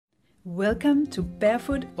Welcome to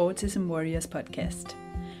Barefoot Autism Warriors podcast.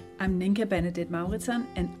 I'm Ninka Bernadette Mauritsson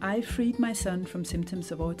and I freed my son from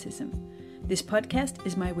symptoms of autism. This podcast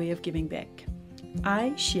is my way of giving back.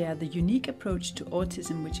 I share the unique approach to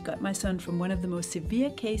autism which got my son from one of the most severe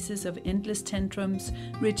cases of endless tantrums,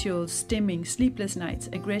 rituals, stimming, sleepless nights,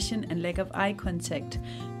 aggression and lack of eye contact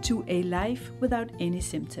to a life without any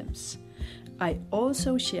symptoms. I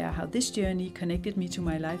also share how this journey connected me to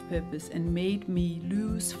my life purpose and made me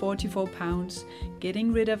lose 44 pounds,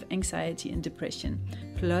 getting rid of anxiety and depression,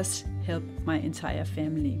 plus help my entire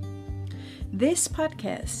family. This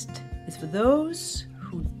podcast is for those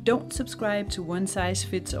who don't subscribe to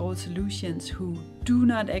one-size-fits-all solutions, who do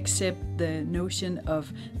not accept the notion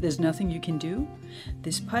of there's nothing you can do.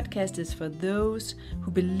 This podcast is for those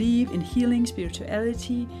who believe in healing,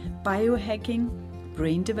 spirituality, biohacking,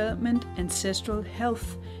 brain development, ancestral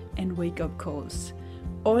health, and wake-up calls.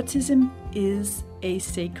 Autism is a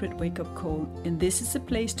sacred wake-up call, and this is a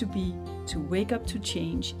place to be, to wake up to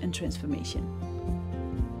change and transformation.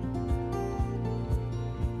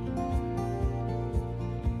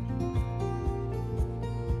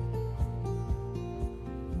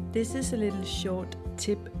 This is a little short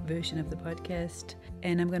tip version of the podcast,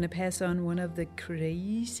 and I'm going to pass on one of the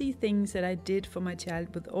crazy things that I did for my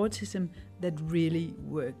child with autism that really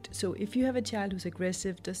worked. So if you have a child who's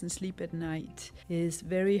aggressive, doesn't sleep at night, is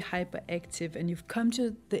very hyperactive, and you've come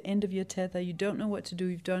to the end of your tether, you don't know what to do,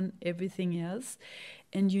 you've done everything else,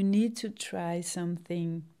 and you need to try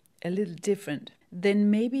something a little different, then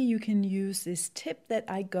maybe you can use this tip that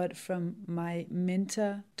I got from my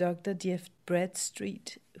mentor, Dr. Jeff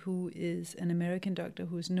Bradstreet, who is an American doctor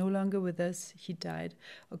who is no longer with us. He died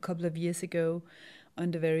a couple of years ago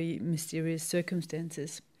under very mysterious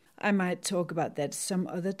circumstances. I might talk about that some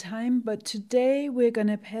other time, but today we're going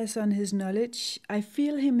to pass on his knowledge. I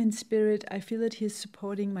feel him in spirit. I feel that he's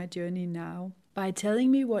supporting my journey now by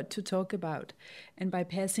telling me what to talk about and by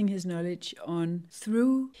passing his knowledge on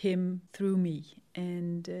through him, through me.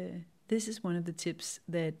 And this is one of the tips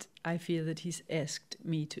that I feel that he's asked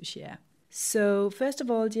me to share. So first of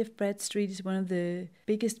all, Jeff Bradstreet is one of the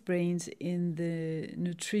biggest brains in the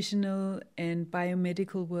nutritional and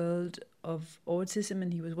biomedical world of autism,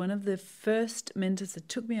 and he was one of the first mentors that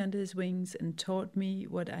took me under his wings and taught me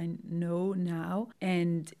what I know now.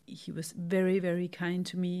 And he was very, very kind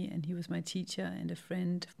to me, and he was my teacher and a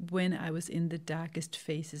friend when I was in the darkest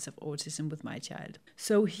phases of autism with my child.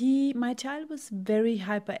 So my child was very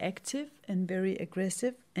hyperactive and very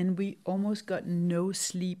aggressive, and we almost got no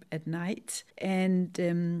sleep at night.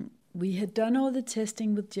 And we had done all the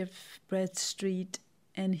testing with Jeff Bradstreet,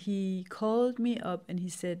 and he called me up and he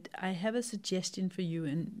said, I have a suggestion for you,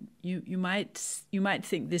 and you might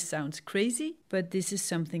think this sounds crazy, but this is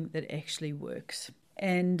something that actually works.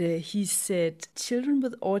 And he said, children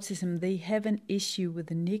with autism, they have an issue with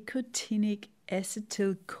the nicotinic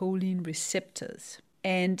acetylcholine receptors.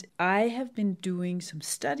 And I have been doing some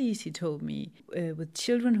studies, he told me, with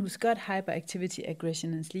children who's got hyperactivity,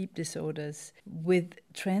 aggression, and sleep disorders with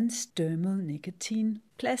transdermal nicotine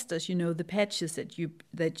plasters, the patches that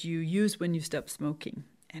you use when you stop smoking.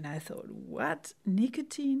 And I thought, what?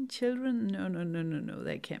 Nicotine? Children? No,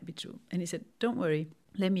 that can't be true. And he said, don't worry.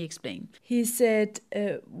 Let me explain. He said,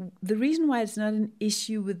 the reason why it's not an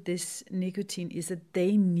issue with this nicotine is that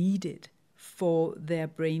they need it for their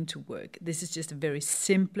brain to work. This is just a very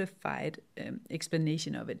simplified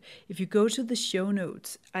explanation of it. If you go to the show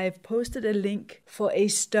notes, I've posted a link for a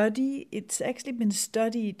study. It's actually been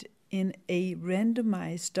studied in a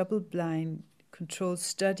randomized, double-blind controlled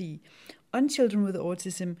study on children with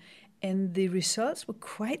autism, and the results were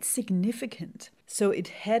quite significant. So it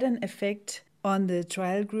had an effect on the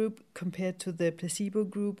trial group compared to the placebo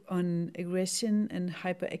group on aggression and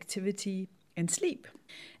hyperactivity and sleep.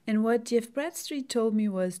 And what Jeff Bradstreet told me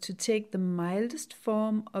was to take the mildest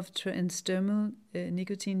form of transdermal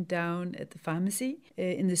nicotine down at the pharmacy.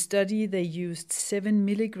 In the study, they used 7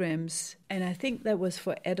 milligrams, and I think that was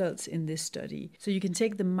for adults in this study. So you can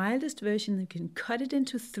take the mildest version, you can cut it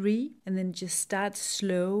into 3, and then just start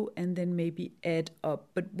slow, and then maybe add up.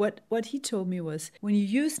 But what he told me was, when you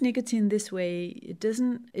use nicotine this way, it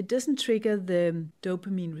doesn't trigger the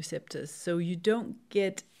dopamine receptors, so you don't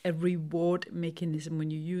get a reward mechanism when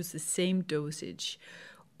you use the same dosage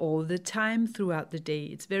all the time throughout the day.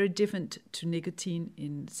 It's very different to nicotine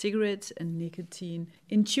in cigarettes and nicotine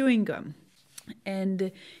in chewing gum.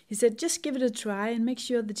 And he said, just give it a try and make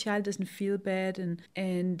sure the child doesn't feel bad,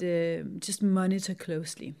 and just monitor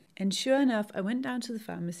closely. And sure enough, I went down to the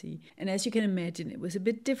pharmacy, and as you can imagine, it was a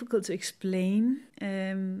bit difficult to explain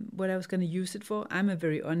what I was going to use it for. I'm a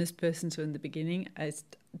very honest person, so in the beginning,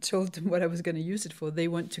 told them what I was going to use it for. They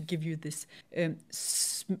want to give you this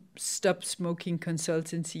stop smoking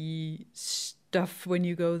consultancy stuff when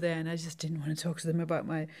you go there, and I just didn't want to talk to them about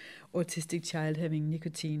my autistic child having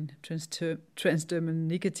nicotine, transdermal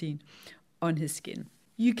nicotine on his skin.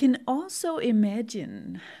 You can also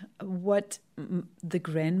imagine what the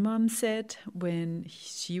grandmom said when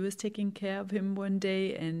she was taking care of him one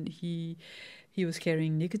day, and he was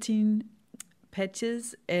carrying nicotine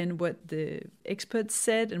patches, and what the experts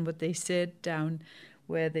said and what they said down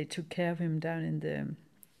where they took care of him down in the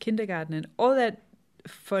kindergarten, and all that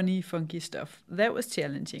funny, funky stuff. That was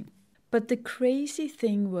challenging. But the crazy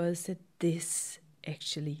thing was that this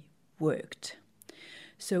actually worked.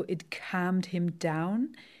 So it calmed him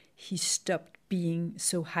down. He stopped being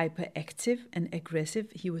so hyperactive and aggressive.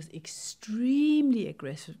 He was extremely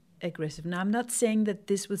aggressive. Now, I'm not saying that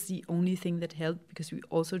this was the only thing that helped, because we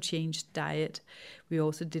also changed diet. We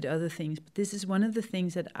also did other things. But this is one of the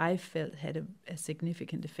things that I felt had a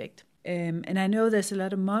significant effect. And I know there's a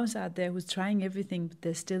lot of moms out there who's trying everything, but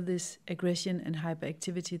there's still this aggression and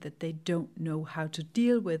hyperactivity that they don't know how to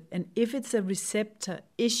deal with. And if it's a receptor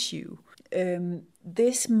issue,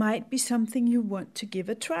 this might be something you want to give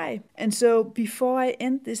a try. And so before I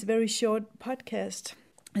end this very short podcast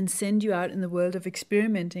and send you out in the world of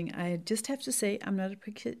experimenting, I just have to say I'm not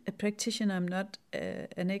a practitioner, I'm not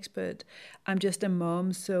an expert, I'm just a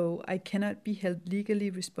mom, so I cannot be held legally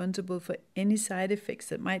responsible for any side effects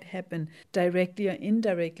that might happen directly or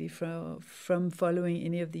indirectly from following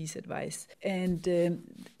any of these advice. And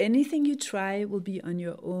anything you try will be on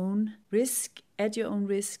your own risk, at your own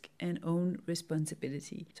risk and own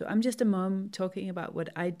responsibility. So I'm just a mom talking about what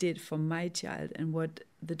I did for my child and what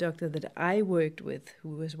the doctor that I worked with, who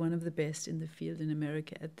was one of the best in the field in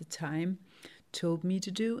America at the time, told me to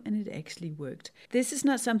do, and it actually worked. This is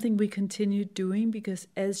not something we continue doing because,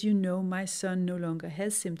 as you know, my son no longer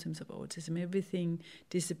has symptoms of autism. Everything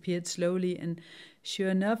disappeared slowly, and sure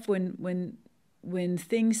enough, when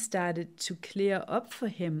things started to clear up for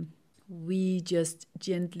him, we just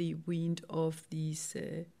gently weaned off these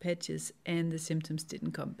patches, and the symptoms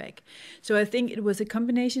didn't come back. So I think it was a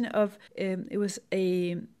combination of, it was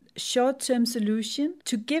a short-term solution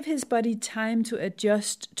to give his body time to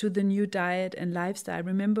adjust to the new diet and lifestyle.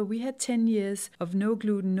 Remember, we had 10 years of no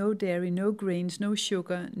gluten, no dairy, no grains, no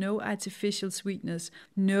sugar, no artificial sweeteners,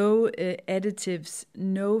 no additives,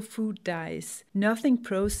 no food dyes, nothing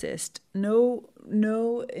processed, no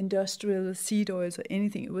industrial seed oils or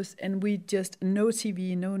anything. It was, and we just, no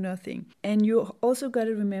TV, no nothing. And you also got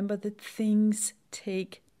to remember that things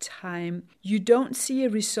take time. You don't see a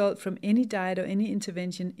result from any diet or any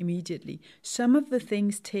intervention immediately. Some of the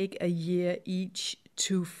things take a year each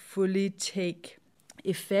to fully take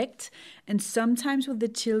effect, and sometimes with the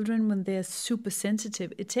children, when they're super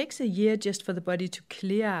sensitive, it takes a year just for the body to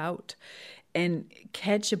clear out and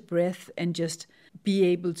catch a breath and just be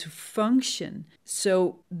able to function.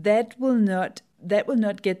 So that will not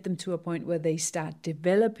get them to a point where they start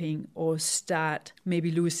developing or start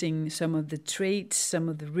maybe losing some of the traits, some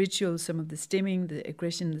of the rituals, some of the stimming, the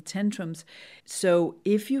aggression, the tantrums. So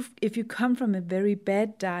if you come from a very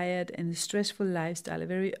bad diet and a stressful lifestyle, a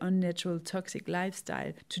very unnatural, toxic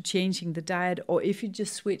lifestyle, to changing the diet, or if you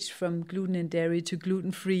just switch from gluten and dairy to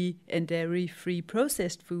gluten-free and dairy-free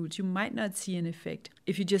processed foods, you might not see an effect.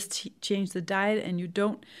 If you just change the diet and you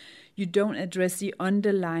don't address the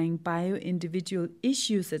underlying bio-individual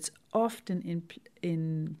issues that's often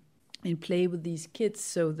in play with these kids.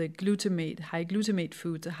 So the glutamate, high glutamate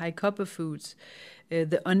foods, the high copper foods,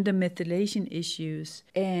 the undermethylation issues,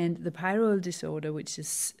 and the pyrrole disorder, which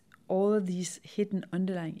is all of these hidden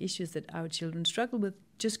underlying issues that our children struggle with.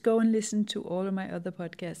 Just go and listen to all of my other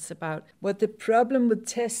podcasts about what the problem with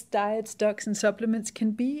tests, diets, stocks, and supplements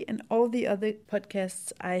can be, and all the other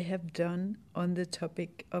podcasts I have done on the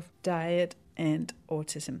topic of diet and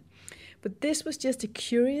autism. But this was just a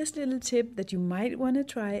curious little tip that you might want to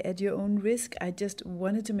try at your own risk. I just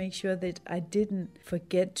wanted to make sure that I didn't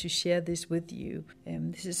forget to share this with you.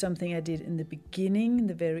 This is something I did in the beginning, in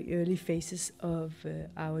the very early phases of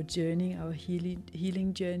our journey, our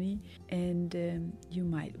healing journey. And you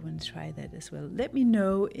might want to try that as well. Let me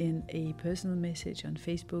know in a personal message on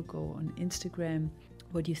Facebook or on Instagram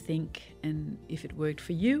what you think and if it worked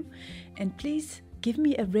for you. And please give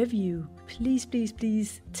me a review. Please, please,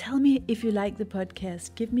 please tell me if you like the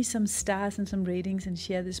podcast. Give me some stars and some ratings, and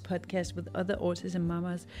share this podcast with other autism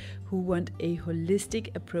mamas who want a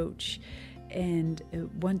holistic approach and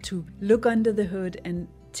want to look under the hood and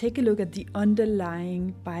take a look at the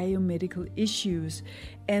underlying biomedical issues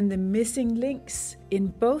and the missing links in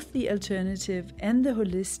both the alternative and the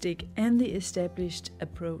holistic and the established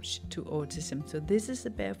approach to autism. So this is the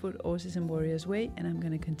Barefoot Autism Warriors way, and I'm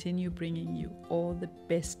going to continue bringing you all the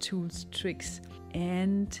best tools, tricks,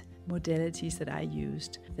 and modalities that I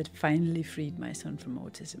used that finally freed my son from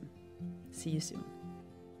autism. See you soon.